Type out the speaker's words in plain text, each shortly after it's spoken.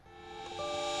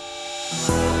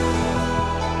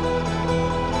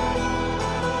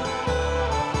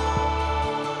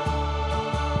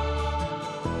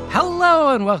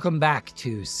Hello and welcome back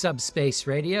to Subspace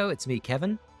Radio. It's me,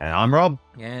 Kevin. And I'm Rob.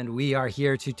 And we are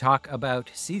here to talk about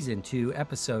Season 2,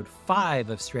 Episode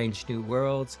 5 of Strange New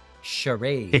Worlds,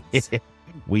 Charades.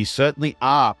 We certainly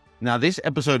are. Now, this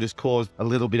episode has caused a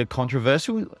little bit of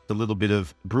controversy, a little bit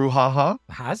of brouhaha.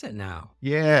 Has it now?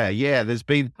 Yeah. There's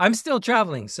been... I'm still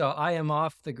traveling, so I am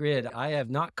off the grid. I have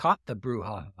not caught the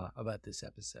brouhaha about this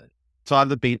episode. It's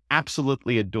either been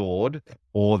absolutely adored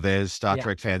or there's Star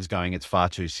Trek fans going, it's far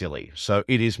too silly. So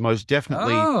it is most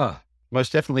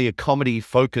definitely a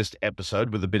comedy-focused episode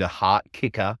with a bit of heart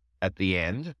kicker at the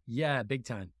end. Yeah, big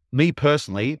time. Me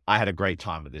personally, I had a great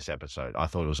time with this episode. I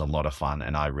thought it was a lot of fun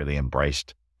and I really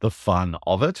embraced the fun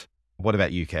of it. What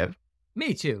about you, Kev?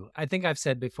 Me too. I think I've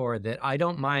said before that I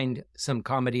don't mind some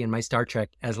comedy in my Star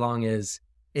Trek as long as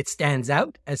it stands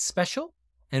out as special.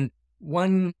 And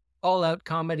one all-out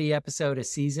comedy episode a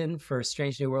season for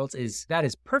Strange New Worlds is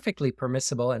perfectly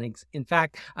permissible. And in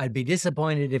fact, I'd be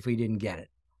disappointed if we didn't get it.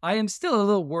 I am still a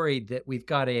little worried that we've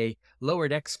got a Lower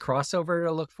Decks crossover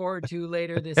to look forward to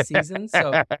later this season.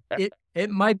 So it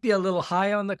might be a little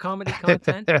high on the comedy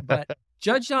content, but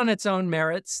judged on its own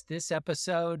merits, this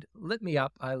episode lit me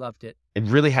up. I loved it. It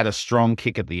really had a strong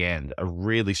kick at the end, a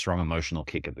really strong emotional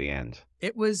kick at the end.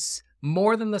 It was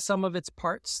more than the sum of its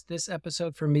parts, this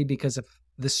episode, for me, because of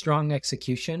the strong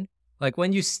execution. Like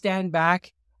when you stand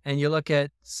back and you look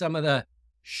at some of the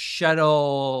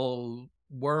shuttle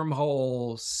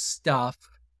wormhole stuff,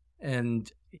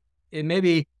 and it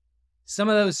maybe some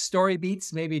of those story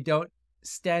beats maybe don't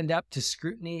stand up to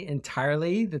scrutiny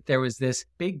entirely, that there was this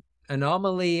big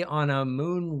anomaly on a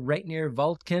moon right near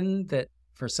Vulcan that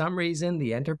for some reason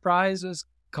the Enterprise was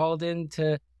called in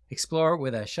to explore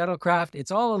with a shuttlecraft.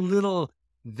 It's all a little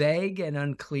vague and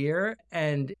unclear,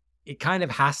 and it kind of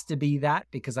has to be that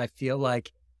because I feel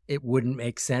like it wouldn't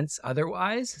make sense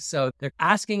otherwise. So they're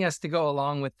asking us to go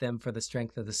along with them for the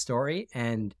strength of the story.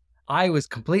 And I was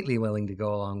completely willing to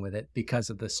go along with it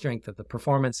because of the strength of the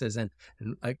performances and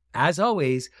as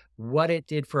always, what it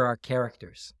did for our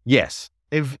characters. Yes.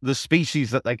 If the species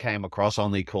that they came across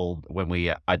only called, when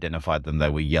we identified them,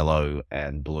 they were yellow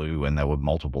and blue, and there were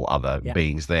multiple other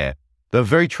beings there. They're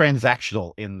very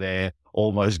transactional in their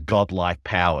almost godlike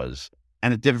powers.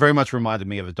 And it very much reminded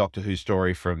me of a Doctor Who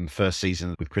story from first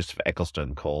season with Christopher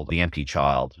Eccleston called The Empty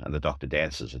Child and the Doctor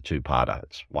Dances, a two-parter.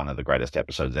 It's one of the greatest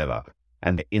episodes ever.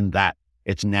 And in that,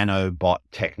 it's nanobot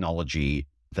technology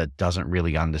that doesn't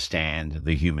really understand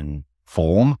the human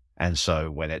form. And so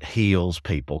when it heals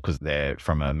people, because they're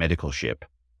from a medical ship,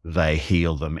 they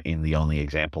heal them in the only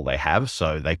example they have.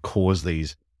 So they cause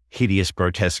these hideous,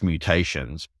 grotesque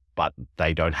mutations, but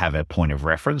they don't have a point of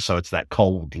reference. So it's that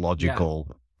cold,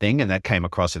 logical thing. And that came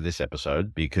across in this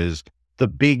episode because the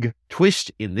big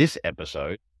twist in this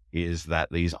episode is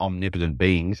that these omnipotent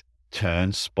beings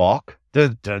turn Spock,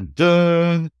 dun, dun,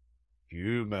 dun,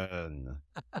 human.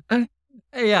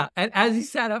 Yeah. And as he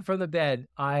sat up from the bed,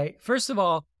 first of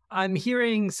all, I'm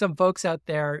hearing some folks out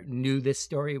there knew this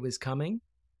story was coming.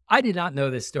 I did not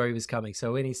know this story was coming.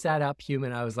 So when he sat up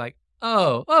human, I was like,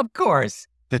 oh, of course.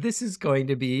 This is going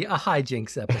to be a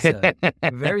hijinks episode.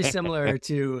 Very similar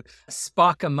to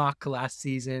Spock Amok last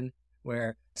season,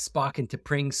 where Spock and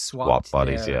T'Pring swapped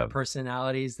bodies, their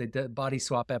personalities, the body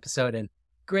swap episode, and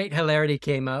great hilarity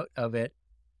came out of it.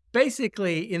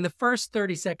 Basically, in the first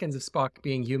 30 seconds of Spock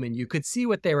being human, you could see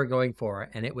what they were going for,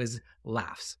 and it was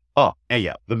laughs. Oh,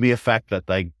 yeah. The mere fact that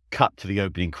they cut to the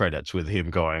opening credits with him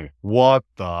going, what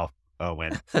the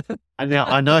Owen. And now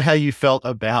I know how you felt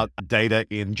about Data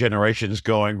in Generations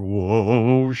going,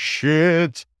 whoa,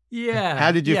 shit. Yeah.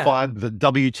 How did you find the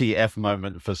WTF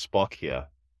moment for Spock here?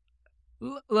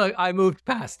 Look, I moved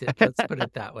past it. Let's put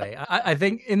it that way. I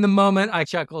think in the moment I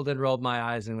chuckled and rolled my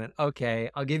eyes and went, okay,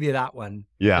 I'll give you that one.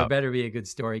 Yeah. There better be a good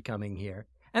story coming here.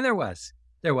 And there was.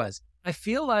 I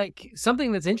feel like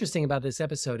something that's interesting about this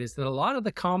episode is that a lot of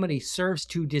the comedy serves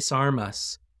to disarm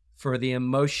us for the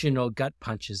emotional gut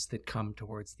punches that come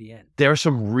towards the end. There are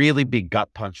some really big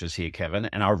gut punches here, Kevin,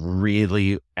 and I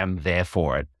really am there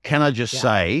for it. Can I just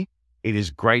say, it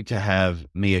is great to have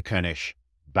Mia Kurnish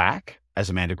back as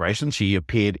Amanda Grayson. She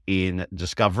appeared in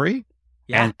Discovery.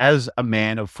 Yeah. And as a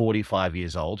man of 45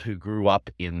 years old who grew up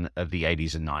in the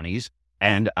 80s and 90s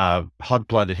and a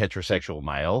hot-blooded heterosexual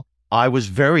male, I was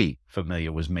very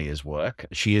familiar with Mia's work.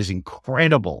 She is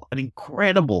incredible, an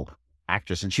incredible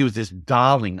actress. And she was this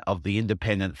darling of the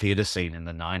independent theater scene in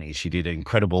the 90s. She did an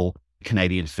incredible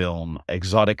Canadian film,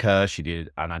 Exotica. She did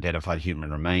Unidentified Human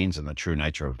Remains and The True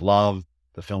Nature of Love,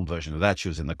 the film version of that. She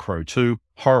was in The Crow 2,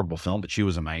 horrible film, but she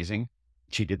was amazing.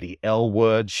 She did The L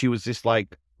Word. She was this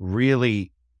like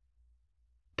really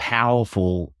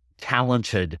powerful,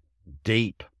 talented,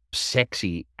 deep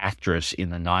sexy actress in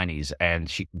the 90s, and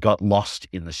she got lost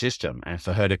in the system. And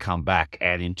for her to come back,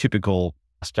 and in typical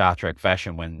Star Trek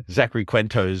fashion, when Zachary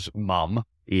Quinto's mum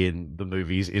in the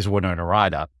movies is Winona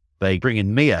Ryder, they bring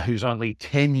in Mia, who's only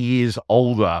 10 years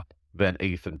older than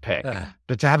Ethan Peck.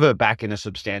 But to have her back in a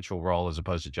substantial role as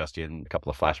opposed to just in a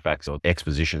couple of flashbacks or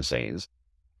exposition scenes,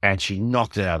 and she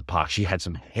knocked it out of the park. She had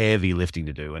some heavy lifting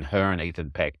to do, and her and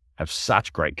Ethan Peck have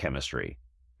such great chemistry.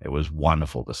 It was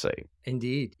wonderful to see.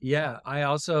 Indeed. Yeah.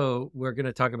 We're going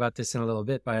to talk about this in a little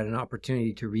bit, but I had an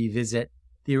opportunity to revisit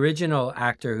the original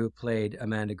actor who played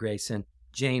Amanda Grayson,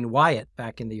 Jane Wyatt,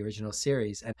 back in the original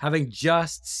series. And having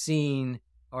just seen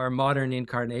our modern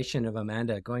incarnation of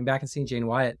Amanda, going back and seeing Jane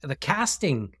Wyatt, the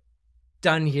casting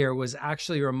done here was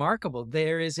actually remarkable.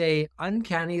 There is a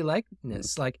uncanny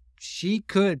likeness. Like, she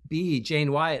could be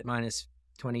Jane Wyatt minus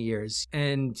 20 years.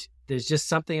 And there's just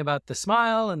something about the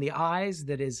smile and the eyes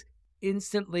that is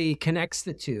instantly connects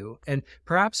the two. And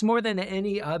perhaps more than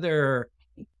any other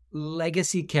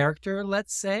legacy character,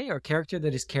 let's say, or character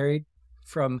that is carried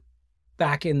from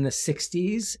back in the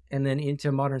 60s and then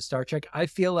into modern Star Trek, I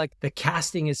feel like the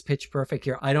casting is pitch perfect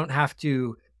here. I don't have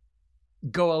to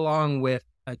go along with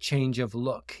a change of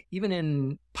look. Even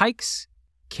in Pike's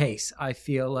case, I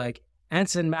feel like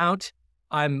Anson Mount,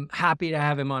 I'm happy to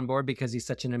have him on board because he's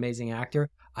such an amazing actor.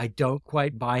 I don't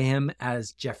quite buy him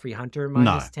as Jeffrey Hunter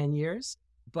minus 10 years.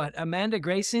 But Amanda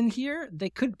Grayson here, they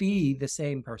could be the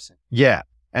same person. Yeah.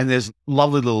 And there's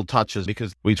lovely little touches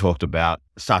because we talked about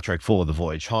Star Trek IV, The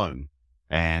Voyage Home,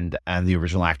 and the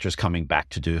original actress coming back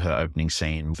to do her opening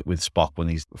scene with Spock when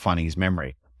he's finding his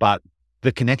memory. But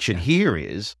the connection here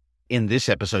is, in this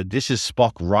episode, this is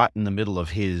Spock right in the middle of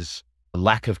his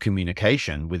lack of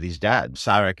communication with his dad.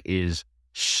 Sarek is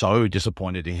so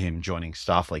disappointed in him joining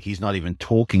Starfleet. He's not even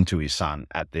talking to his son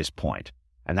at this point.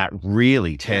 And that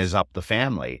really tears up the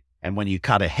family. And when you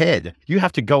cut ahead, you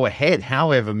have to go ahead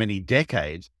however many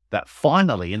decades that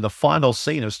finally, in the final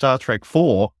scene of Star Trek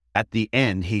IV, at the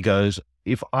end, he goes,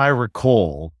 "If I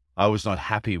recall, I was not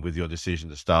happy with your decision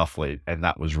to Starfleet, and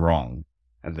that was wrong."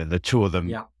 And then the two of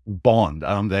them bond.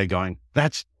 They're going,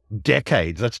 that's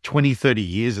decades. That's 20, 30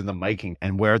 years in the making.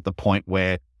 And we're at the point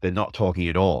where they're not talking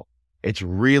at all. It's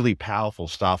really powerful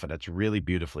stuff, and it's really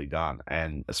beautifully done.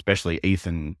 And especially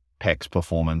Ethan Peck's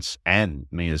performance and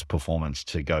Mia's performance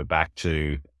to go back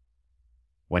to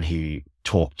when he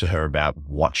talked to her about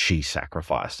what she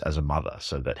sacrificed as a mother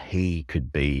so that he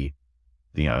could be,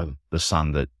 the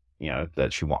son that,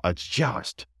 that she wants. It's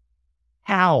just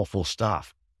powerful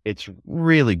stuff. It's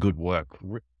really good work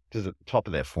to the top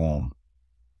of their form.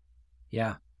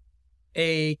 Yeah.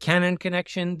 A canon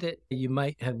connection that you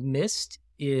might have missed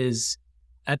is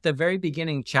at the very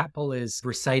beginning, Chapel is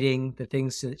reciting the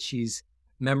things that she's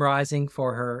memorizing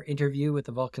for her interview with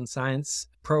the Vulcan science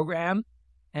program.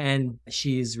 And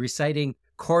she's reciting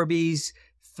Corby's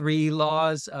 3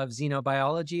 laws of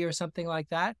xenobiology or something like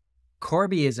that.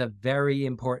 Corby is a very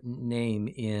important name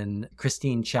in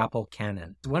Christine Chapel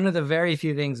canon. One of the very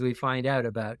few things we find out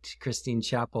about Christine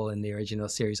Chapel in the original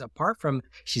series, apart from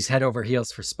she's head over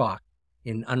heels for Spock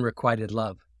in Unrequited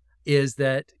Love, is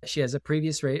that she has a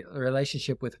previous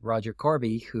relationship with Roger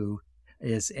Corby, who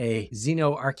is a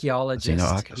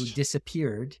xenoarchaeologist who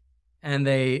disappeared. And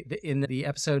in the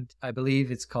episode, I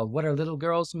believe it's called What Are Little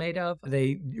Girls Made Of?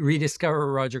 They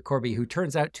rediscover Roger Corby, who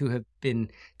turns out to have been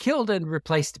killed and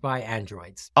replaced by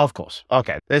androids. Of course.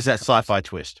 Okay. There's that sci-fi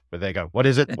twist where they go, what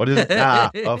is it? What is it?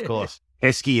 Of course.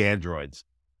 Pesky androids.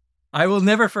 I will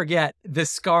never forget the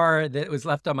scar that was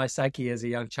left on my psyche as a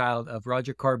young child of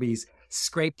Roger Corby's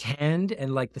scraped hand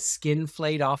and like the skin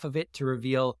flayed off of it to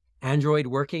reveal android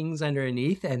workings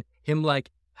underneath, and him like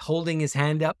holding his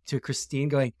hand up to Christine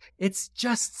going, "It's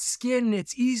just skin.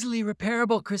 It's easily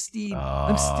repairable, Christine.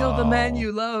 I'm still the man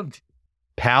you loved."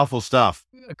 Powerful stuff.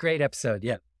 A great episode.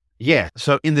 Yeah. Yeah.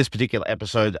 So in this particular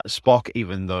episode, Spock,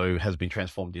 even though has been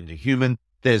transformed into human,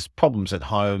 there's problems at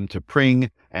home to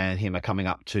Pring and him are coming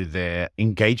up to their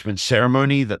engagement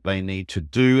ceremony that they need to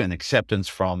do, and acceptance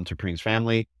from T'Pring's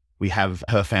family. We have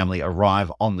her family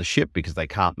arrive on the ship because they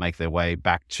can't make their way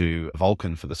back to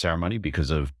Vulcan for the ceremony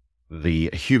because of the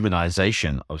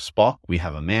humanization of Spock. We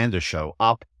have Amanda show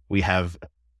up. We have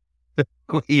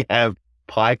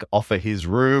Pike offer his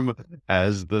room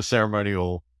as the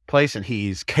ceremonial place, and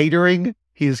he's catering.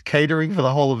 He is catering for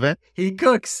the whole event. He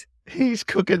cooks. He's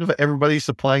cooking for everybody,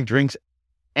 supplying drinks.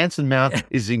 Anson Mount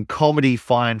is in comedy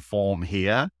fine form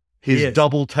here. His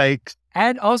double takes.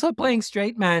 And also playing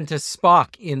straight man to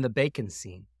Spock in the bacon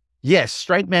scene. Yes,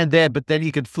 straight man there, but then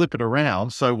he could flip it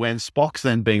around. So when Spock's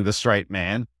then being the straight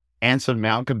man, Anson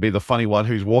Mount can be the funny one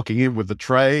who's walking in with the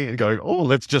tray and going, oh,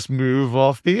 let's just move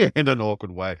off here in an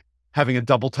awkward way. Having a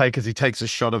double take as he takes a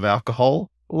shot of alcohol.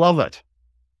 Love it.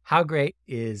 How great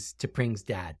is T'Pring's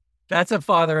dad? That's a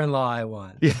father-in-law I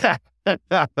want. Yeah.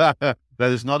 That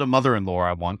is not a mother-in-law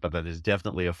I want, but that is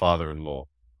definitely a father-in-law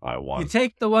I want. You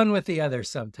take the one with the other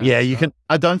sometimes. Yeah, you can.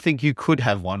 I don't think you could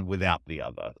have one without the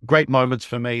other. Great moments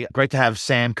for me. Great to have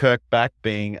Sam Kirk back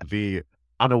being the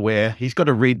unaware. He's got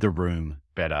to read the room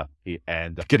better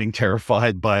and getting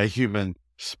terrified by a human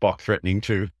Spock threatening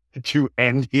to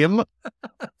end him.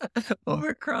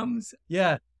 Over crumbs.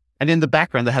 Yeah. And in the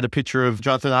background, they had a picture of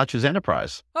Jonathan Archer's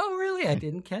Enterprise. Oh, really? I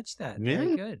didn't catch that. Yeah.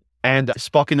 Very good. And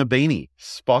Spock in a beanie.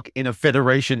 Spock in a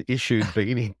Federation-issued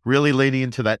beanie. Really leaning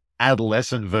into that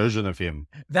adolescent version of him.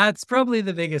 That's probably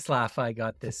the biggest laugh I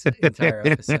got this entire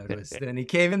episode was when he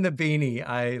came in the beanie,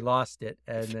 I lost it.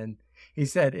 And then he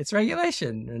said, it's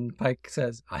regulation. And Pike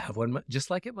says, I have one just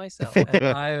like it myself. And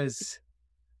I was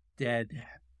dead.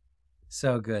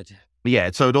 So good.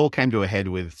 Yeah, so it all came to a head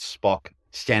with Spock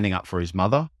standing up for his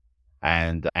mother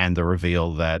and the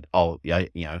reveal that,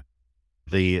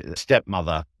 the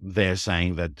stepmother, they're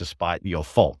saying that despite your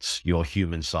faults, your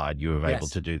human side, you were able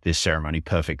to do this ceremony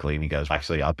perfectly. And he goes,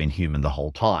 actually, I've been human the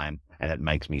whole time, and it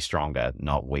makes me stronger,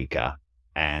 not weaker.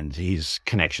 And his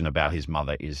connection about his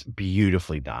mother is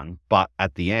beautifully done. But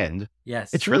at the end,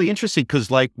 it's really interesting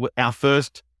because like our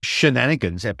first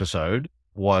shenanigans episode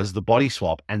was the body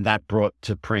swap, and that brought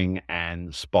T'Pring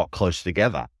and Spock close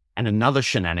together. And another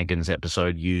shenanigans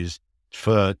episode used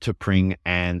for T'Pring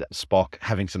and Spock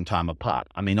having some time apart.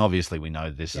 I mean, obviously we know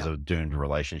this is a doomed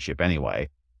relationship anyway,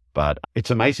 but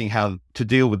it's amazing how to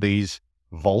deal with these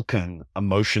Vulcan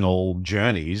emotional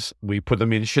journeys, we put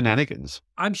them in shenanigans.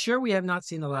 I'm sure we have not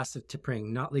seen the last of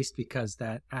T'Pring, not least because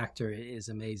that actor is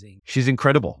amazing. She's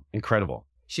incredible. Incredible.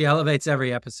 She elevates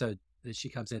every episode that she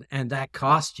comes in. And that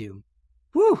costume,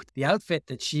 whew, the outfit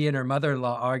that she and her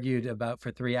mother-in-law argued about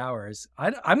for 3 hours,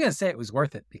 I'm going to say it was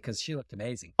worth it because she looked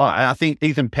amazing. Oh, I think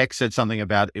Ethan Peck said something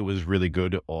about it was really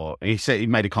good, or he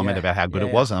made a comment about how good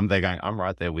it was, and they're going, I'm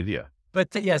right there with you.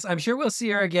 But yes, I'm sure we'll see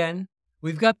her again.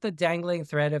 We've got the dangling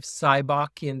thread of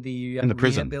Cybok in the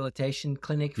rehabilitation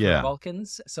clinic for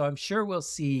Vulcans, so I'm sure we'll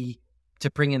see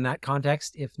T'Pring in that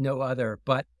context, if no other.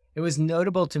 But it was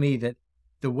notable to me that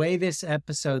the way this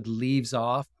episode leaves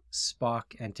off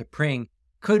Spock and T'Pring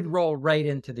could roll right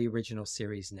into the original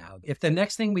series now. If the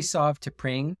next thing we saw of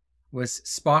T'Pring was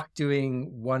Spock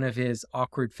doing one of his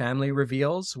awkward family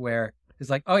reveals where it's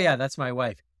like, oh yeah, that's my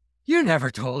wife. You never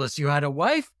told us you had a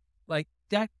wife. Like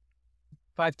that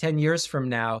 5-10 years from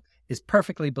now is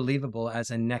perfectly believable as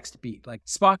a next beat. Like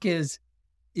Spock is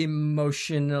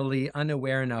emotionally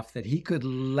unaware enough that he could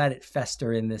let it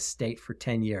fester in this state for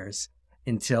 10 years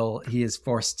until he is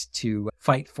forced to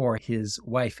fight for his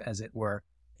wife, as it were,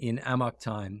 in Amok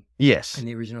Time. Yes. In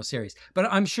the original series. But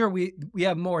I'm sure we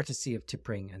have more to see of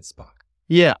T'Pring and Spock.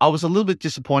 Yeah, I was a little bit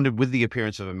disappointed with the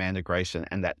appearance of Amanda Grayson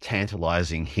and that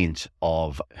tantalizing hint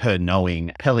of her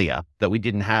knowing Pelia that we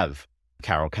didn't have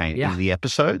Carol Kane in the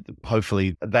episode.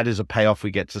 Hopefully that is a payoff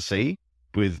we get to see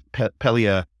with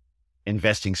Pelia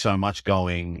investing so much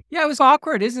going. Yeah, it was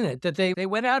awkward, isn't it? That they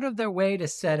went out of their way to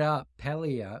set up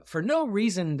Pelia for no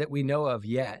reason that we know of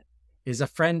yet, is a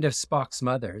friend of Spock's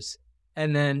mother's.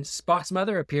 And then Spock's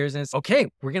mother appears and says, okay,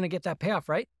 we're going to get that payoff,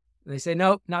 right? And they say,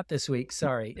 no, not this week.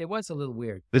 Sorry. It was a little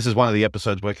weird. This is one of the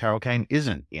episodes where Carol Kane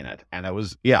isn't in it. And I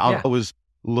was, I was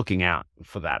looking out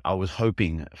for that. I was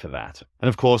hoping for that. And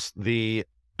of course, the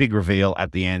big reveal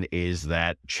at the end is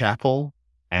that Chapel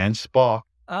and Spock.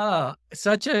 Oh,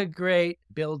 such a great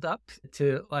build up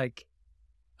to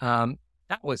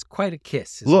that was quite a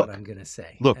kiss is what I'm going to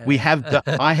say. Look, we have,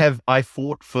 I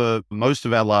fought for most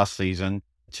of our last season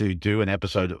to do an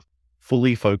episode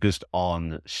fully focused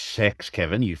on sex,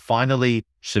 Kevin. You finally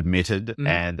submitted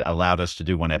and allowed us to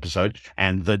do one episode,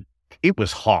 and it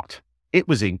was hot. It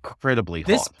was incredibly hot.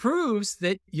 This proves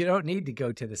that you don't need to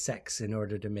go to the sex in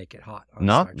order to make it hot.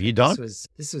 No, you don't.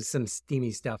 This was some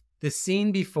steamy stuff. The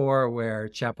scene before where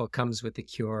Chapel comes with the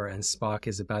cure and Spock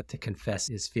is about to confess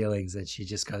his feelings, and she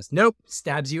just goes, nope,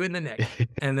 stabs you in the neck,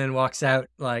 and then walks out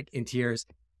like in tears.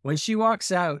 When she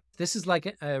walks out, this is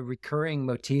like a recurring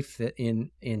motif that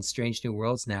in Strange New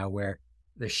Worlds now, where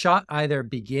the shot either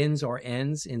begins or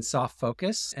ends in soft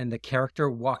focus and the character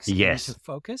walks into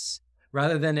focus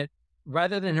rather than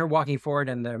her walking forward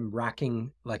and them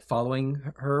racking, like following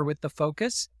her with the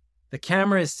focus. The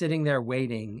camera is sitting there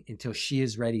waiting until she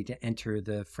is ready to enter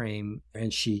the frame,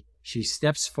 and she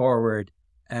steps forward,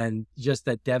 and just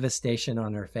that devastation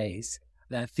on her face.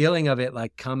 That feeling of it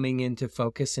like coming into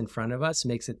focus in front of us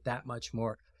makes it that much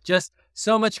more Just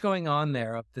so much going on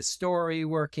there of the story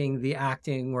working, the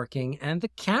acting working, and the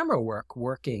camera work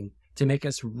working to make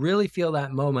us really feel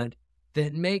that moment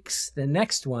that makes the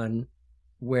next one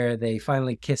where they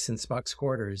finally kiss in Spock's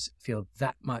quarters feel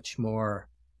that much more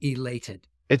elated.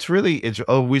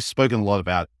 We've spoken a lot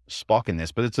about Spock in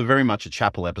this, but it's very much a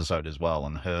Chapel episode as well,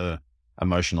 and her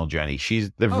emotional journey.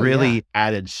 They've really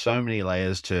added so many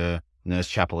layers to Nurse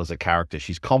Chapel as a character.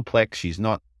 She's complex. She's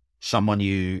not someone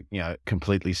you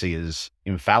completely see as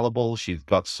infallible. She's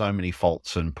got so many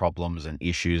faults and problems and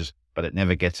issues, but it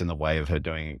never gets in the way of her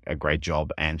doing a great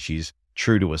job. And she's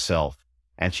true to herself.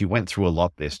 And she went through a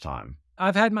lot this time.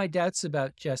 I've had my doubts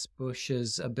about Jess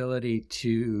Bush's ability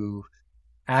to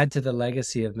add to the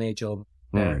legacy of Majel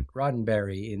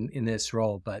Roddenberry in this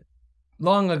role, but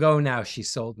long ago now she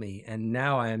sold me, and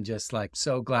now I am just like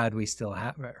so glad we still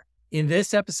have her. In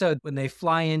this episode, when they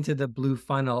fly into the blue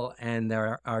funnel and they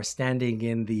are standing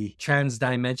in the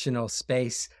trans-dimensional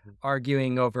space,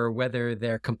 arguing over whether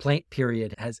their complaint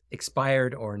period has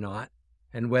expired or not,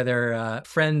 and whether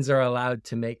friends are allowed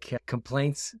to make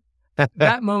complaints,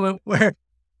 that moment where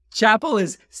Chapel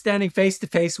is standing face to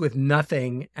face with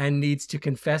nothing and needs to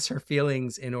confess her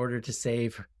feelings in order to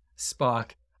save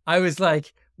Spock. I was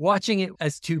like watching it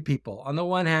as two people. On the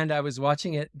one hand, I was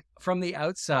watching it from the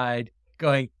outside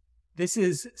going, this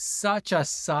is such a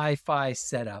sci-fi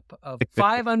setup of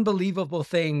 5 unbelievable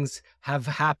things have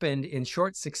happened in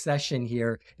short succession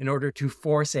here in order to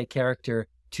force a character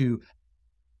to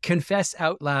confess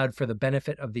out loud for the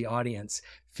benefit of the audience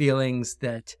feelings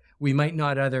that we might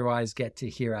not otherwise get to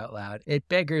hear out loud. It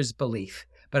beggars belief.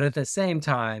 But at the same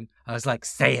time, I was like,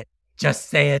 say it. Just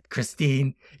say it,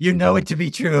 Christine. You know it to be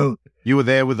true. You were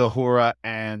there with Uhura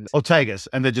and Ortegas,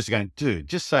 and they're just going, dude,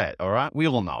 just say it, all right? We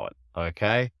all know it,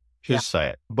 okay? Just say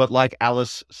it. But like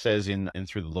Alice says in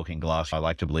Through the Looking Glass, I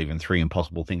like to believe in 3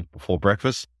 impossible things before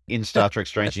breakfast. In Star Trek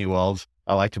Strange New Worlds,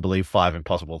 I like to believe 5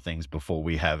 impossible things before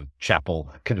we have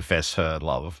Chapel confess her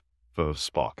love for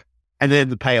Spock. And then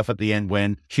the payoff at the end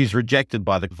when she's rejected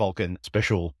by the Vulcan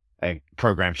special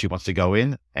program she wants to go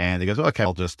in. And he goes, okay,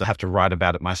 I'll just have to write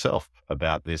about it myself,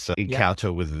 about this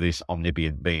encounter with this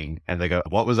omnipotent being. And they go,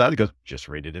 what was that? He goes, just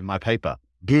read it in my paper.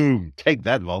 Boom, take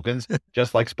that, Vulcans.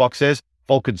 Just like Spock says,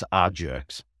 Vulcans are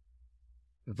jerks.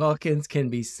 Vulcans can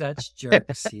be such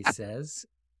jerks, he says.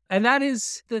 And that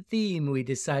is the theme we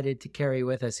decided to carry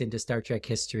with us into Star Trek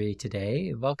history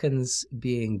today, Vulcans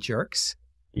being jerks.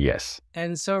 Yes.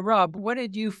 And so, Rob, what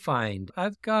did you find?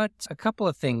 I've got a couple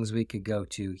of things we could go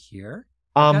to here.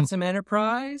 I've got some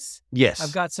Enterprise. Yes.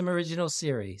 I've got some original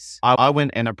series. I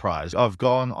went Enterprise. I've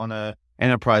gone on a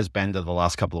Enterprise bender the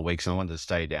last couple of weeks, and I wanted to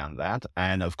stay down that.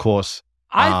 And of course,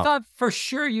 I thought for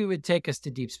sure you would take us to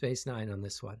Deep Space Nine on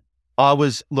this one.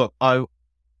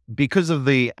 Because of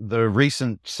the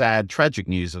recent sad, tragic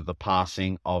news of the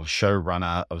passing of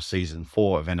showrunner of season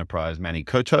 4 of Enterprise, Manny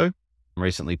Koto,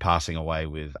 recently passing away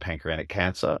with pancreatic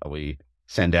cancer. We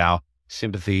send our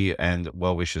sympathy and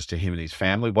well wishes to him and his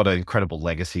family. What an incredible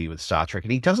legacy with Star Trek.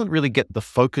 And he doesn't really get the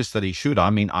focus that he should. I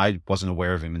mean, I wasn't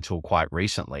aware of him until quite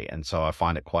recently. And so I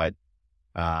find it quite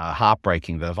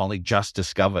heartbreaking that I've only just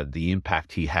discovered the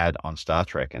impact he had on Star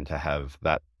Trek, and to have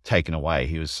that taken away.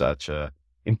 He was such a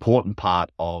important part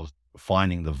of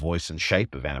finding the voice and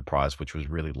shape of Enterprise, which was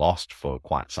really lost for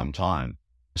quite some time.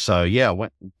 So yeah, I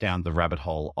went down the rabbit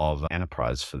hole of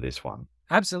Enterprise for this one.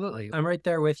 Absolutely. I'm right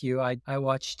there with you. I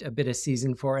watched a bit of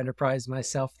season 4 Enterprise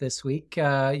myself this week.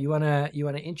 You wanna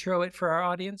intro it for our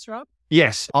audience, Rob?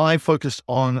 Yes, I focused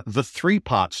on the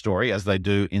 3-part story, as they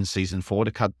do in season 4,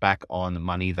 to cut back on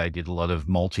money. They did a lot of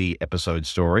multi-episode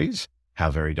stories.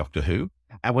 How very Doctor Who.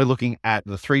 And we're looking at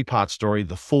the 3-part story,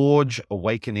 The Forge,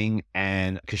 Awakening,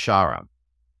 and Kashara.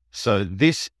 So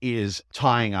this is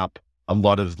tying up a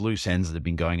lot of loose ends that have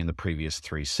been going in the previous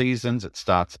 3 seasons. It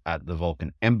starts at the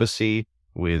Vulcan embassy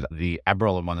with the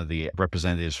Admiral and one of the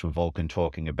representatives from Vulcan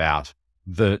talking about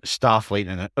the Starfleet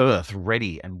and Earth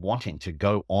ready and wanting to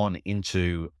go on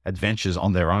into adventures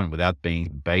on their own without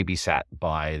being babysat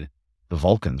by the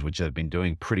Vulcans, which they've been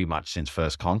doing pretty much since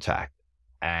first contact.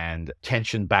 And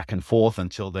tension back and forth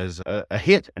until there's a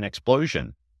hit, an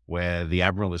explosion, where the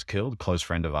Admiral is killed, close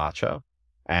friend of Archer,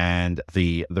 and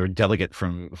the delegate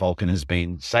from Vulcan has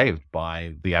been saved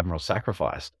by the Admiral's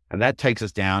sacrifice. And that takes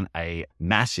us down a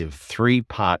massive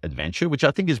 3-part adventure, which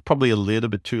I think is probably a little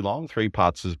bit too long. 3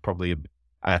 parts is probably,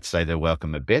 I'd say they're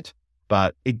welcome a bit,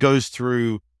 but it goes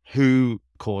through who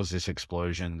caused this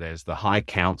explosion. There's the High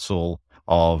Council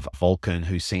of Vulcan,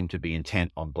 who seem to be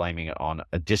intent on blaming it on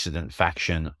a dissident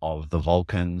faction of the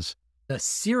Vulcans. The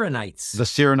Cyranites. The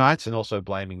Cyranites, and also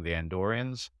blaming the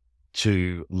Andorians.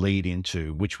 to lead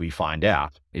into, which we find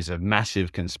out is a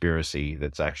massive conspiracy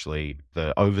that's actually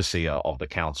the overseer of the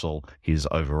council, his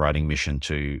overriding mission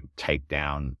to take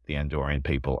down the Andorian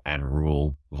people and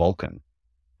rule Vulcan.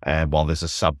 And while there's a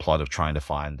subplot of trying to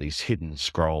find these hidden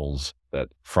scrolls that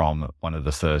from one of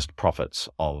the first prophets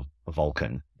of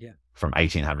Vulcan from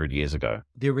 1800 years ago.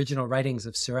 The original writings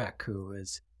of Serac, who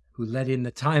led in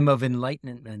the time of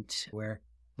enlightenment where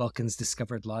Vulcans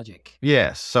discovered logic.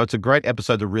 Yes. So it's a great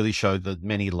episode to really show the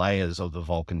many layers of the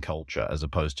Vulcan culture as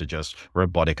opposed to just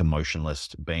robotic, emotionless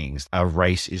beings. Our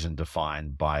race isn't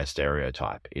defined by a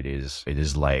stereotype. It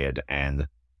is layered and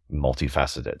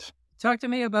multifaceted. Talk to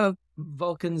me about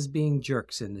Vulcans being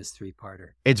jerks in this three-parter.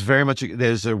 It's very much,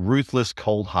 there's a ruthless,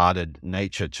 cold-hearted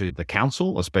nature to the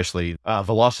council, especially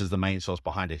Velos is the main source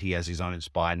behind it. He has his own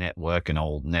spy network, an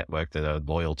old network that are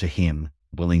loyal to him,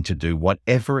 willing to do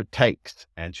whatever it takes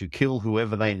and to kill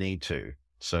whoever they need to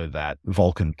so that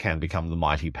Vulcan can become the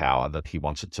mighty power that he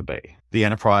wants it to be. The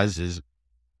Enterprise is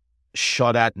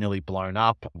shot at, nearly blown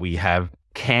up. We have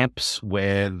camps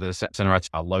where the Centaurites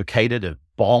are located,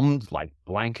 bombed, like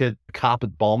blanket,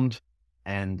 carpet bombed,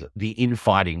 and the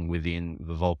infighting within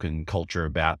the Vulcan culture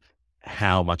about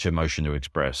how much emotion to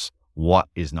express, what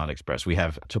is not expressed. We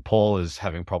have T'Pol is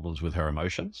having problems with her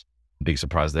emotions. Big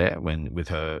surprise there when with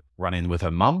her run-in with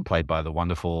her mum, played by the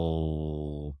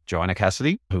wonderful Joanna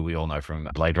Cassidy, who we all know from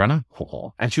Blade Runner.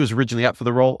 And she was originally up for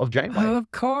the role of Janeway. Oh,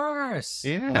 of course.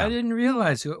 Yeah. I didn't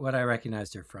realize what I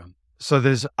recognized her from. So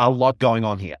there's a lot going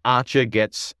on here. Archer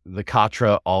gets the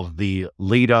Katra of the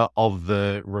leader of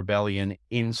the rebellion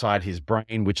inside his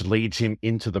brain, which leads him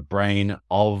into the brain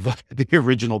of the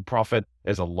original prophet.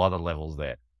 There's a lot of levels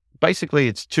there. Basically,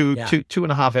 it's two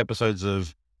and a half episodes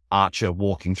of Archer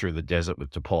walking through the desert with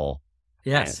T'Pol.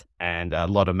 Yes. And a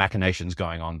lot of machinations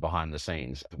going on behind the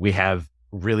scenes. We have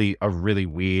a really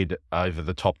weird,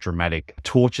 over-the-top dramatic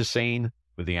torture scene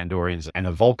with the Andorians and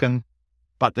a Vulcan.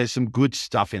 But there's some good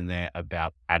stuff in there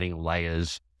about adding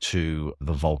layers to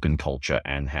the Vulcan culture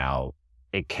and how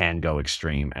it can go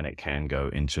extreme and it can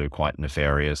go into quite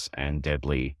nefarious and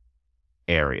deadly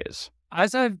areas.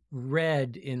 As I've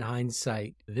read in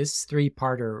hindsight, this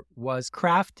three-parter was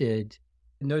crafted,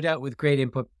 no doubt with great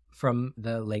input from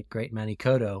the late, great Manny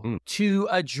Coto, to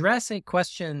address a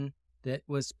question that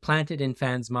was planted in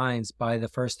fans' minds by the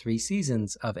first 3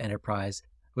 seasons of Enterprise,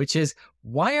 which is,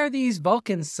 why are these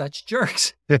Vulcans such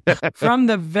jerks? From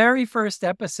the very first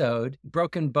episode,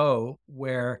 Broken Bow,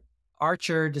 where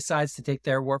Archer decides to take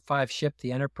their Warp 5 ship,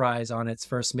 the Enterprise, on its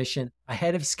first mission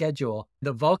ahead of schedule,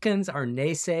 the Vulcans are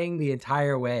naysaying the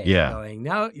entire way, going,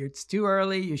 no, it's too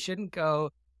early, you shouldn't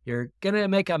go, you're going to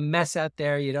make a mess out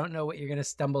there, you don't know what you're going to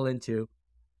stumble into.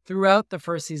 Throughout the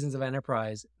first seasons of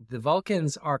Enterprise, the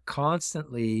Vulcans are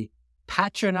constantly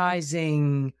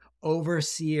patronizing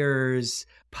overseers,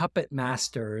 puppet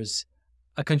masters,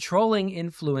 a controlling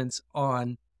influence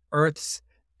on Earth's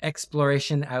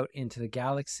exploration out into the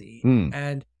galaxy.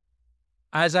 And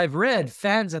as I've read,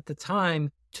 fans at the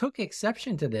time took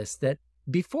exception to this, that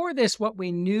before this, what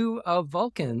we knew of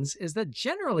Vulcans is that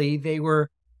generally they were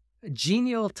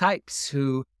genial types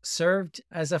who served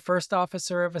as a first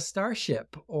officer of a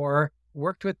starship or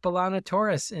worked with B'Elanna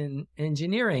Torres in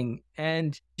engineering.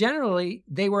 And generally,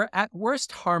 they were at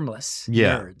worst harmless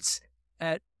nerds.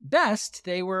 At best,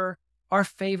 they were our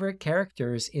favorite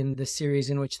characters in the series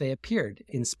in which they appeared,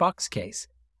 in Spock's case.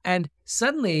 And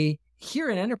suddenly, here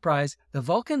in Enterprise, the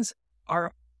Vulcans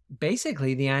are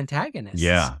basically the antagonists.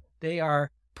 Yeah. They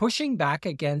are pushing back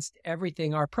against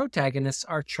everything our protagonists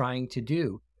are trying to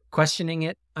do, questioning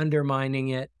it, undermining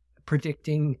it,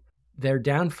 predicting their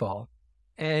downfall,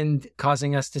 and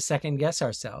causing us to second guess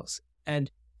ourselves. And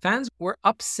fans were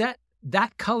upset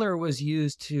that color was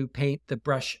used to paint the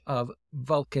brush of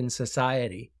Vulcan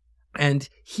society. And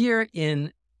here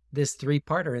in this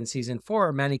 3-parter in season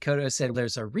 4, Manny Coto said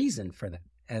there's a reason for that.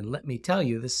 And let me tell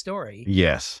you the story.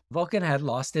 Yes. Vulcan had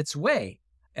lost its way.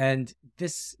 And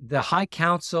the High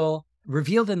Council,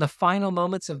 revealed in the final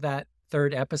moments of that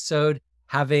 3rd episode,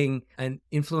 having an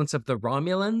influence of the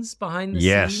Romulans behind the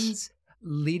scenes,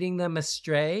 leading them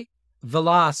astray.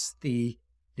 Velos, the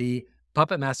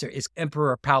puppet master, is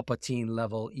Emperor Palpatine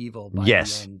level evil by the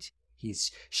end.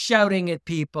 He's shouting at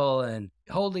people and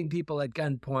holding people at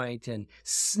gunpoint and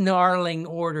snarling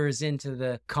orders into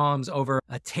the comms over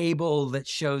a table that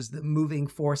shows the moving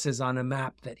forces on a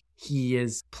map that he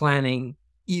is planning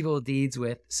evil deeds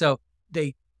with. So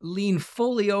they lean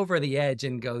fully over the edge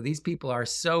and go, these people are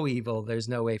so evil, there's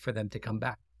no way for them to come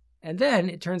back. And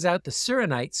then it turns out the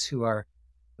Suranites, who are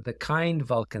the kind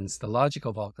Vulcans, the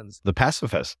logical Vulcans, the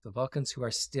pacifists, the Vulcans who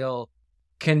are still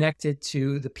connected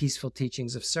to the peaceful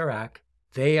teachings of Serac,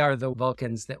 They are the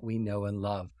Vulcans that we know and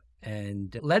love.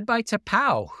 And led by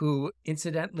T'Pau, who,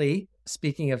 incidentally,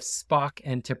 speaking of Spock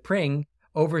and T'Pring,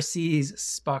 oversees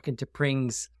Spock and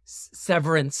T'Pring's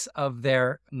severance of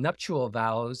their nuptial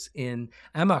vows in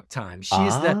Amok time.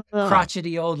 She's the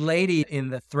crotchety old lady in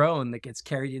the throne that gets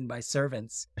carried in by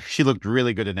servants. She looked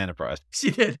really good in Enterprise.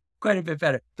 She did quite a bit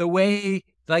better. The way,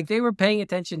 like, they were paying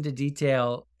attention to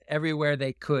detail everywhere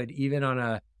they could, even on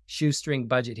a shoestring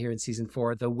budget here in season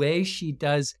 4. The way she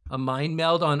does a mind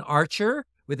meld on Archer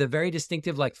with a very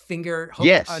distinctive, like, finger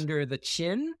hook under the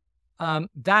chin.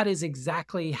 That is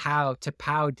exactly how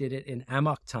T'Pau did it in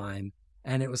Amok time.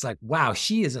 And it was like, wow,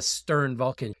 she is a stern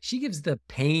Vulcan. She gives the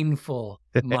painful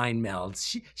mind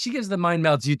melds. She gives the mind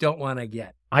melds you don't want to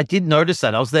get. I did notice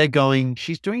that. I was there going,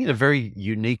 she's doing it a very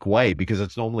unique way because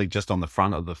it's normally just on the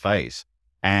front of the face.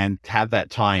 And to have that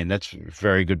tie-in, that's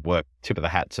very good work. Tip of the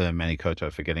hat to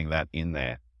Manikoto for getting that in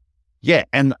there. Yeah,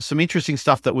 and some interesting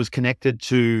stuff that was connected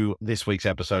to this week's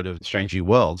episode of Strange New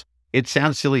Worlds. It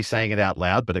sounds silly saying it out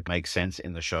loud, but it makes sense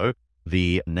in the show.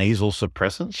 The nasal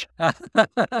suppressants.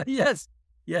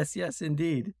 Yes,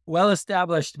 indeed. Well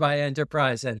established by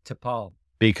Enterprise and T'Pol.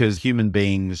 Because human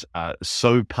beings are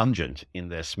so pungent in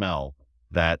their smell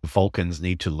that Vulcans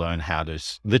need to learn how to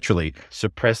literally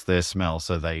suppress their smell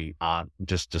so they aren't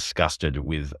just disgusted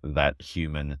with that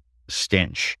human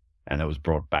stench. And it was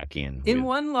brought back in. In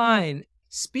one line,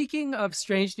 speaking of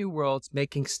Strange New Worlds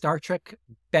making Star Trek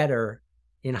better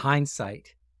in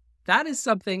hindsight, that is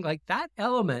something like that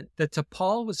element that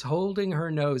T'Pol was holding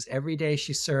her nose every day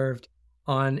she served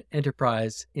on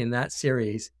Enterprise in that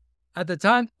series. At the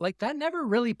time, like, that never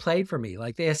really played for me.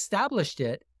 Like, they established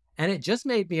it and it just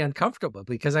made me uncomfortable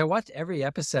because I watched every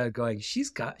episode going,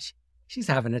 she's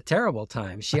having a terrible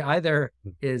time. She either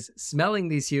is smelling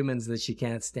these humans that she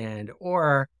can't stand,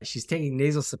 or she's taking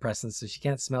nasal suppressants so she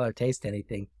can't smell or taste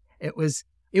anything. It was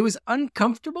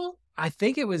uncomfortable. I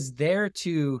think it was there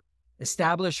to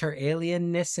establish her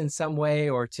alienness in some way,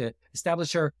 or to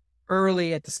establish her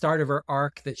early at the start of her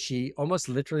arc that she almost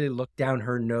literally looked down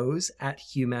her nose at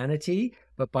humanity,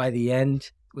 but by the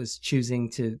end was choosing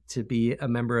to be a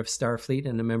member of Starfleet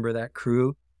and a member of that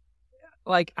crew.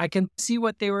 Like, I can see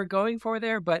what they were going for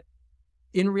there, but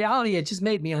in reality, it just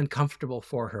made me uncomfortable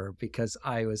for her because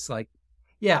I was like,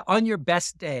 yeah, on your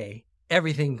best day,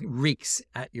 everything reeks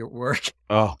at your work.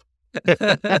 Oh.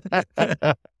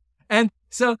 And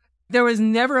so there was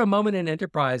never a moment in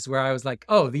Enterprise where I was like,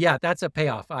 oh, yeah, that's a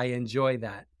payoff. I enjoy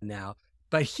that now.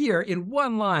 But here, in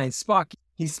one line, Spock,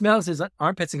 he smells his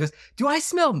armpits and goes, do I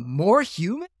smell more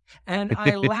human? And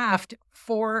I laughed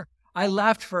for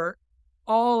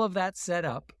all of that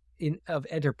setup of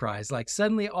Enterprise. Like,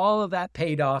 suddenly all of that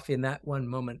paid off in that one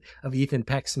moment of Ethan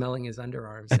Peck smelling his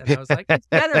underarms. And I was like, it's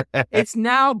better. It's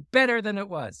now better than it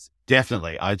was.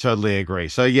 Definitely. I totally agree.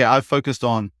 So yeah, I focused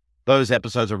on those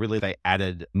episodes they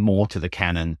added more to the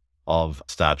canon of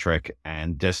Star Trek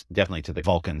and just definitely to the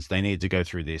Vulcans. They needed to go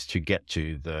through this to get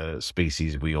to the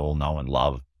species we all know and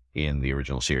love in the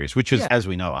original series, which is, as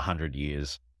we know, 100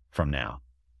 years from now.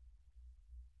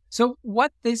 So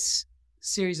what this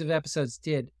series of episodes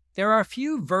did, there are a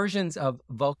few versions of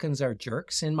Vulcans are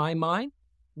jerks in my mind.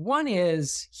 One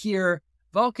is here,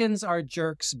 Vulcans are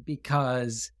jerks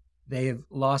because they've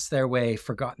lost their way,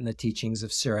 forgotten the teachings of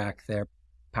Surak. They're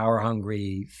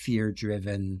power-hungry,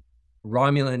 fear-driven,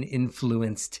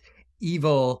 Romulan-influenced,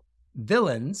 evil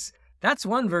villains. That's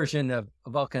one version of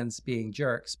Vulcans being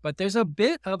jerks. But there's a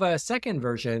bit of a second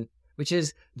version, which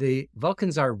is the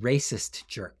Vulcans are racist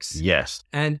jerks. Yes.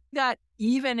 And that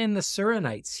even in the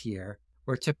Suranites here,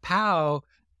 where T'Pau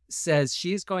says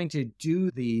she's going to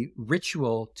do the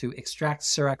ritual to extract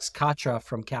Surak's Katra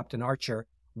from Captain Archer,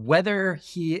 whether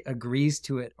he agrees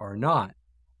to it or not.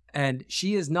 And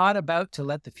she is not about to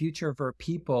let the future of her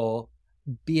people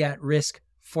be at risk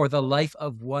for the life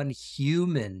of one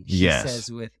human, she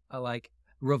says with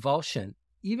revulsion.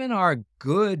 Even our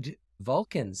good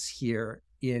Vulcans here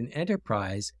in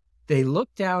Enterprise, they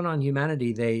look down on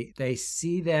humanity. They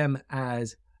see them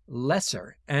as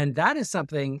lesser. And that is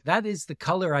something, that is the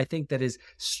color I think that is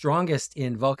strongest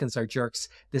in Vulcans Are Jerks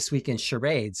this week in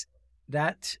Charades,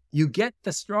 that you get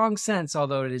the strong sense,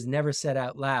 although it is never said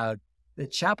out loud,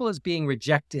 that Chapel is being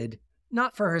rejected,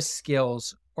 not for her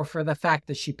skills or for the fact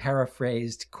that she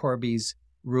paraphrased Corby's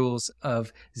rules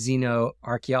of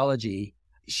xenoarchaeology.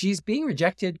 She's being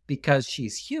rejected because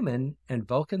she's human and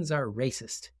Vulcans are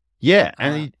racist. Yeah,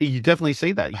 and you definitely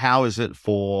see that. How is it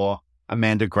for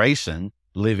Amanda Grayson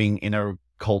living in a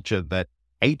culture that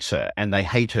hates her, and they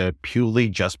hate her purely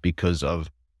just because of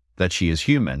that she is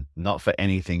human, not for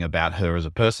anything about her as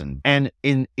a person? And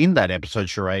in that episode,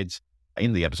 Charades,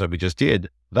 in the episode we just did,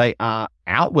 they are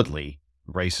outwardly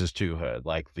racist to her,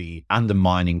 like the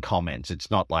undermining comments.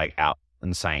 It's not like out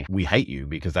and saying, we hate you,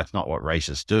 because that's not what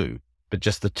racists do, but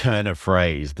just the turn of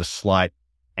phrase, the slight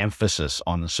emphasis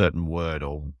on a certain word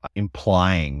or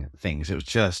implying things. It was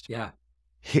just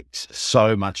hits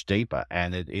so much deeper.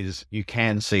 And it is, you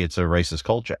can see it's a racist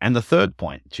culture. And the third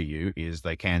point to you is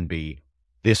they can be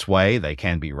this way, they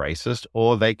can be racist,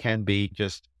 or they can be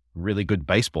just really good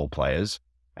baseball players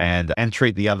and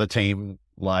treat the other team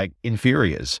like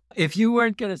inferiors. If you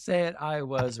weren't going to say it, I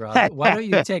was, Rob. Why don't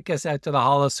you take us out to the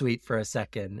holosuite for a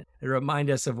second and remind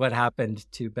us of what happened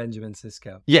to Benjamin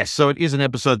Sisko? Yes, so it is an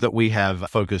episode that we have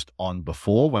focused on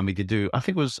before when we did do, I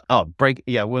think it was,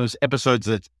 it was episodes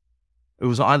that, it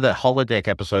was either holodeck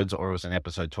episodes or it was an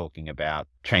episode talking about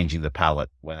changing the palette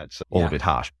when it's all a bit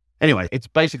harsh. Anyway, it's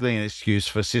basically an excuse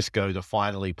for Sisko to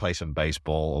finally play some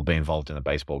baseball or be involved in a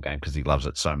baseball game because he loves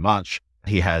it so much.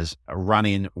 He has a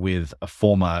run-in with a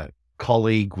former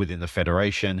colleague within the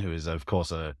Federation who is, of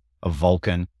course, a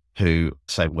Vulcan who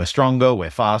say, we're stronger, we're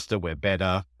faster, we're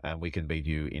better, and we can beat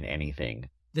you in anything.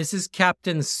 This is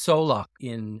Captain Solok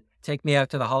in Take Me Out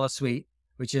to the Holosuite,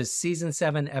 which is Season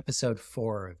 7, Episode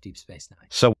 4 of Deep Space Nine.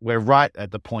 So we're right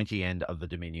at the pointy end of the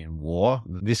Dominion War.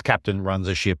 This captain runs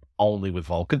a ship only with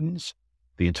Vulcans.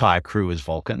 The entire crew is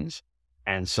Vulcans.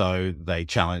 And so they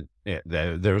challenge,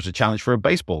 there was a challenge for a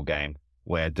baseball game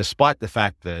where, despite the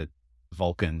fact that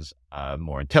Vulcans are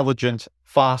more intelligent,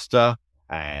 faster,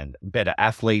 and better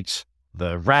athletes,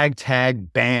 the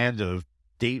ragtag band of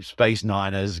Deep Space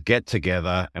Niners get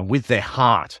together and with their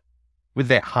heart,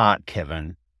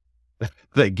 Kevin,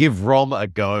 they give Rom a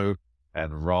go,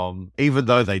 and Rom, even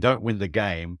though they don't win the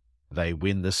game, they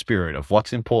win the spirit of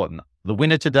what's important. The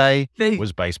winner today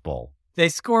was baseball. They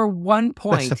score 1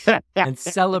 point and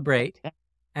celebrate.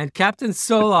 And Captain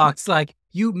Solok's like,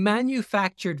 you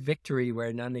manufactured victory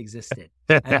where none existed.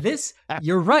 And this,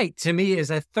 you're right, to me is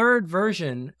a third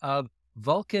version of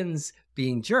Vulcans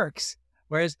being jerks,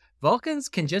 whereas Vulcans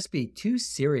can just be too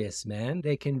serious, man.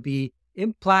 They can be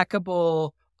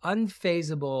implacable,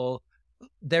 unfazable.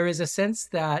 There is a sense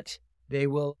that they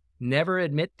will never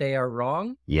admit they are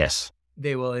wrong. Yes.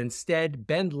 They will instead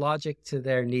bend logic to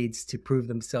their needs to prove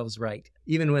themselves right,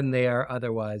 even when they are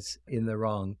otherwise in the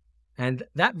wrong. And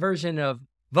that version of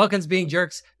Vulcans being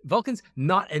jerks, Vulcans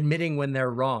not admitting when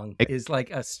they're wrong is like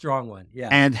a strong one. Yeah.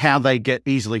 And how they get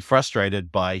easily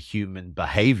frustrated by human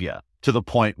behavior to the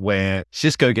point where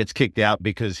Sisko gets kicked out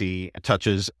because he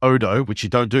touches Odo, which you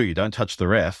don't do. You don't touch the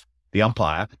ref, the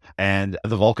umpire, and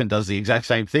the Vulcan does the exact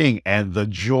same thing. And the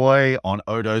joy on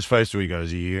Odo's face where he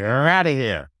goes, you're out of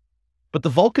here. But the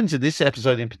Vulcans in this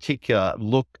episode in particular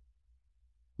look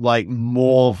like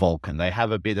more Vulcan. They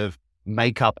have a bit of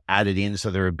makeup added in,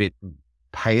 so they're a bit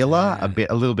paler,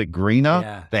 a little bit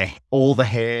greener. All the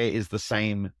hair is the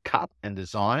same cut and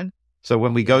design. So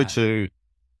when we go to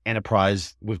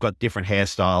Enterprise, we've got different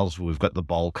hairstyles. We've got the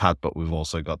bowl cut, but we've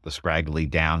also got the scraggly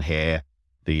down hair,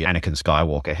 the Anakin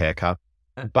Skywalker haircut.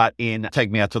 But in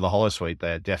Take Me Out to the Holosuite,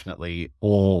 they're definitely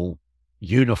all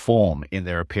uniform in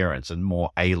their appearance and more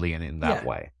alien in that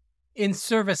way. In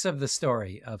service of the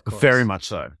story, of course. Very much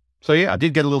so. So yeah, I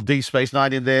did get a little Deep Space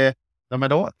Nine in there, no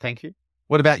matter what. Thank you.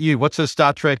 What about you? What's a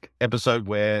Star Trek episode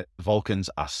where Vulcans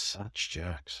are such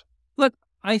jerks? Look,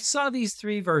 I saw these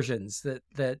three versions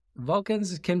that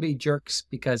Vulcans can be jerks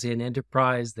because in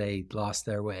Enterprise they lost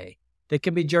their way. They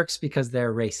can be jerks because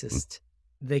they're racist.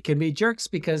 They can be jerks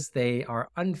because they are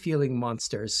unfeeling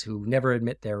monsters who never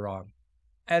admit they're wrong.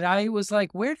 And I was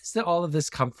like, where does all of this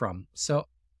come from? So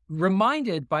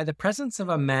reminded by the presence of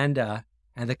Amanda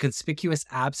and the conspicuous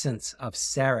absence of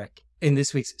Sarek in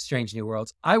this week's Strange New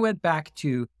Worlds, I went back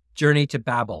to Journey to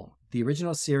Babel, the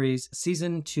original series,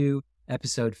 Season 2,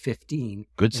 Episode 15.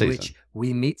 Good season. In which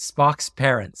we meet Spock's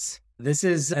parents. This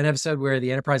is an episode where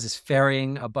the Enterprise is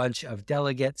ferrying a bunch of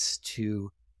delegates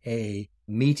to a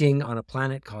meeting on a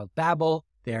planet called Babel.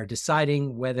 They are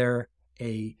deciding whether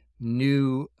a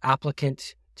new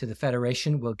applicant to the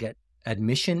Federation will get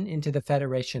admission into the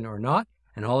Federation or not.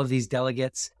 And all of these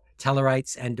delegates,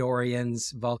 Tellarites,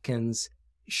 Andorians, Vulcans,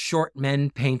 short men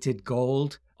painted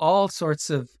gold, all sorts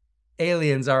of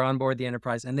aliens are on board the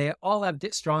Enterprise, and they all have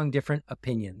strong different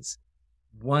opinions.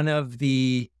 One of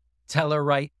the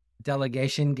Tellarite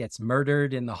delegation gets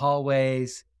murdered in the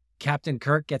hallways. Captain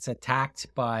Kirk gets attacked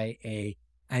by a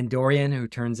Andorian who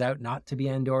turns out not to be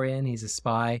Andorian. He's a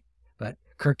spy, but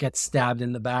Kirk gets stabbed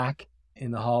in the back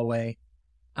in the hallway.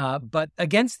 But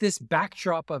against this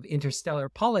backdrop of interstellar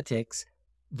politics,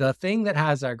 the thing that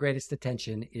has our greatest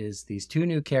attention is these two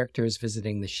new characters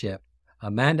visiting the ship,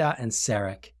 Amanda and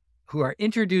Sarek, who are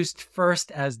introduced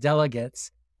first as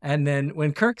delegates And then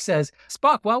when Kirk says,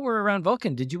 Spock, while we're around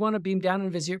Vulcan, did you want to beam down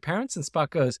and visit your parents? And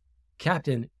Spock goes,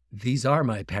 Captain, these are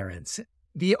my parents.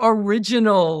 The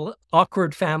original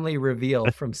awkward family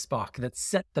reveal from Spock that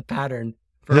set the pattern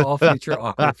for all future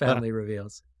awkward family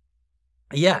reveals.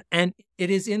 Yeah, and it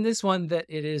is in this one that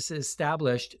it is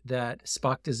established that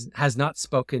Spock has not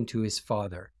spoken to his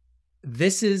father.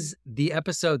 This is the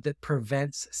episode that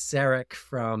prevents Sarek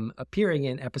from appearing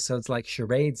in episodes like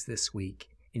Charades this week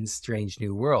in Strange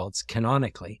New Worlds,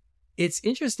 canonically. It's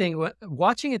interesting,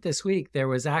 watching it this week, there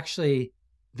was actually,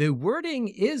 the wording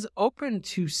is open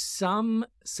to some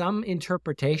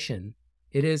interpretation.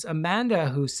 It is Amanda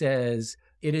who says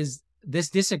it is this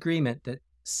disagreement that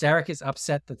Sarek is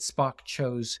upset that Spock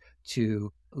chose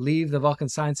to leave the Vulcan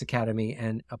Science Academy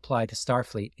and apply to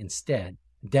Starfleet instead,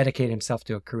 dedicate himself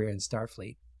to a career in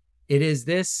Starfleet. It is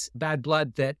this bad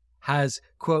blood that has,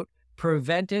 quote,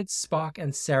 prevented Spock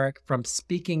and Sarek from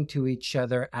speaking to each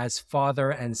other as father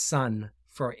and son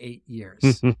for 8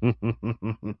 years.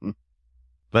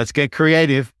 Let's get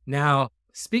creative. Now,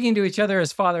 speaking to each other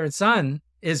as father and son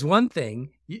is one thing.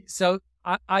 So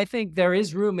I think there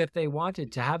is room, if they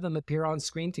wanted, to have them appear on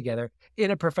screen together in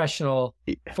a professional,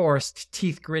 forced,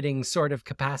 teeth-gritting sort of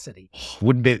capacity.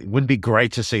 Wouldn't be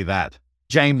great to see that.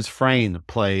 James Frain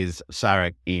plays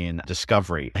Sarek in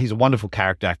Discovery. He's a wonderful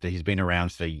character actor. He's been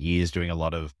around for years doing a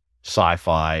lot of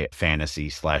sci-fi, fantasy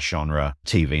 / genre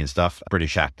TV and stuff.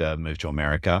 British actor, moved to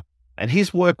America. And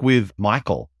his work with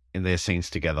Michael in their scenes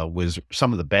together was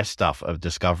some of the best stuff of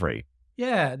Discovery.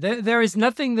 Yeah, there is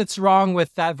nothing that's wrong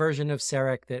with that version of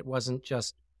Sarek that wasn't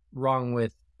just wrong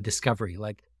with Discovery.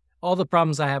 Like, all the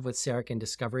problems I have with Sarek in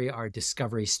Discovery are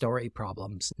Discovery story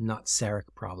problems, not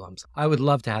Sarek problems. I would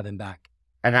love to have him back.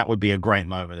 And that would be a great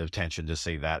moment of tension to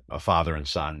see that, a father and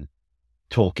son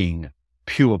talking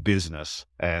pure business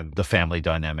and the family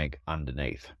dynamic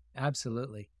underneath.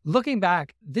 Absolutely. Looking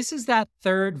back, this is that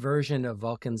third version of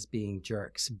Vulcans being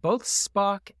jerks. Both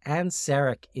Spock and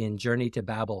Sarek in Journey to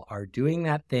Babel are doing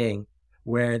that thing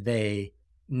where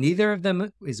neither of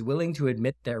them is willing to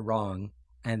admit they're wrong,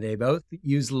 and they both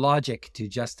use logic to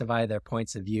justify their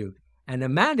points of view. And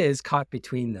Amanda is caught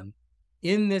between them.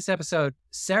 In this episode,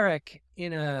 Sarek,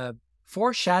 in a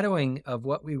foreshadowing of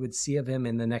what we would see of him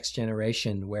in The Next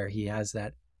Generation, where he has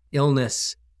that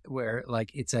illness where,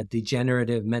 like, it's a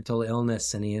degenerative mental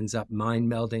illness and he ends up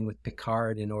mind melding with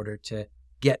Picard in order to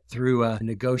get through a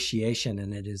negotiation,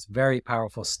 and it is very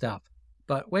powerful stuff.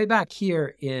 But way back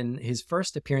here in his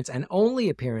first appearance and only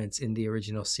appearance in the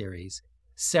original series,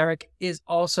 Sarek is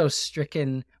also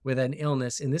stricken with an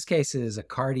illness. In this case, it is a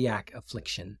cardiac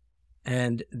affliction.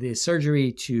 And the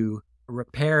surgery to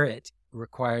repair it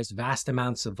requires vast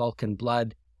amounts of Vulcan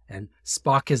blood. And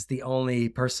Spock is the only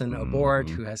person aboard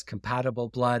who has compatible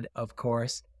blood, of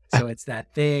course. So it's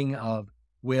that thing of,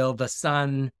 will the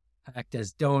son act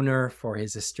as donor for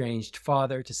his estranged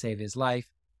father to save his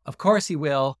life? Of course he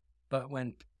will. But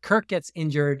when Kirk gets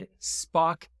injured,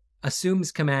 Spock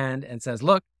assumes command and says,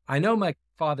 look, I know my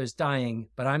father's dying,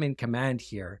 but I'm in command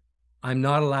here. I'm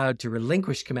not allowed to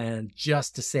relinquish command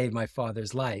just to save my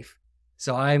father's life.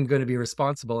 So I'm going to be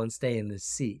responsible and stay in this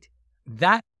seat.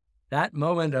 That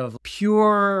moment of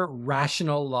pure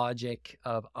rational logic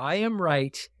of, I am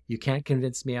right, you can't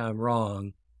convince me I'm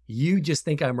wrong, you just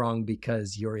think I'm wrong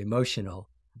because you're emotional.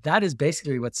 That is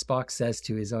basically what Spock says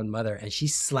to his own mother, and she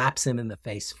slaps him in the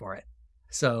face for it.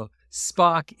 So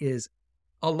Spock is,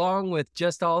 along with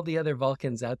just all the other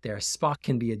Vulcans out there, Spock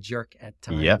can be a jerk at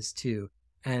times too,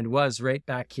 and was right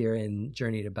back here in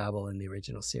Journey to Babel in the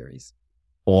original series.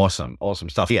 Awesome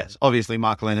stuff. Yes, obviously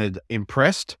Mark Leonard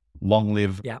impressed. Long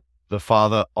live the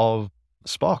father of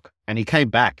Spock. And he came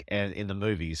back in the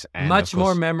movies. And much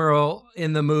more memorable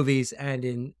in the movies and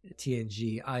in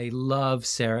TNG. I love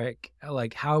Sarek,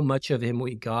 like how much of him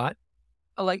we got.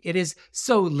 Like, it is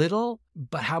so little,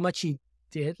 but how much he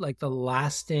did, like the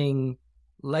lasting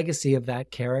legacy of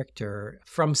that character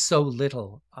from so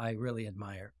little, I really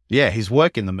admire. Yeah, his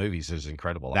work in the movies is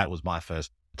incredible. That was my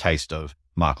first taste of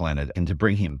Mark Leonard, and to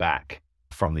bring him back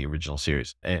from the original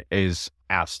series is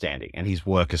outstanding. And his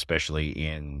work, especially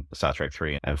in Star Trek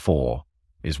 3 and 4,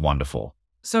 is wonderful.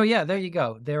 So yeah, there you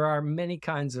go. There are many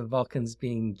kinds of Vulcans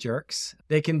being jerks.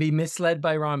 They can be misled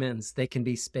by Romans. They can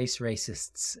be space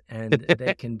racists, and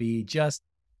they can be just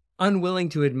unwilling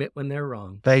to admit when they're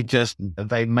wrong.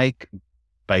 They make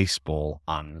baseball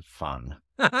unfun.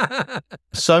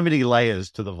 So many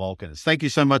layers to the Vulcans. Thank you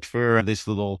so much for this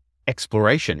little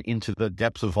exploration into the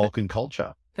depths of Vulcan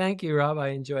culture. Thank you, Rob. I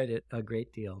enjoyed it a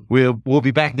great deal. We'll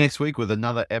be back next week with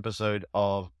another episode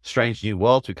of Strange New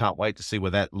Worlds. We can't wait to see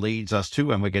where that leads us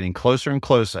to, and we're getting closer and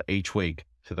closer each week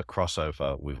to the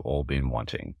crossover we've all been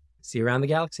wanting. See you around the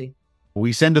galaxy.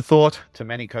 We send a thought to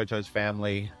Manny Koto's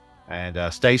family,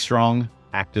 and stay strong,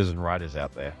 actors and writers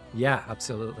out there. Yeah,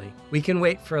 absolutely. We can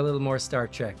wait for a little more Star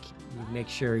Trek. You make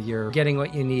sure you're getting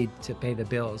what you need to pay the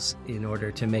bills in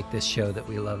order to make this show that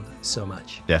we love so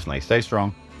much. Definitely. Stay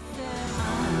strong.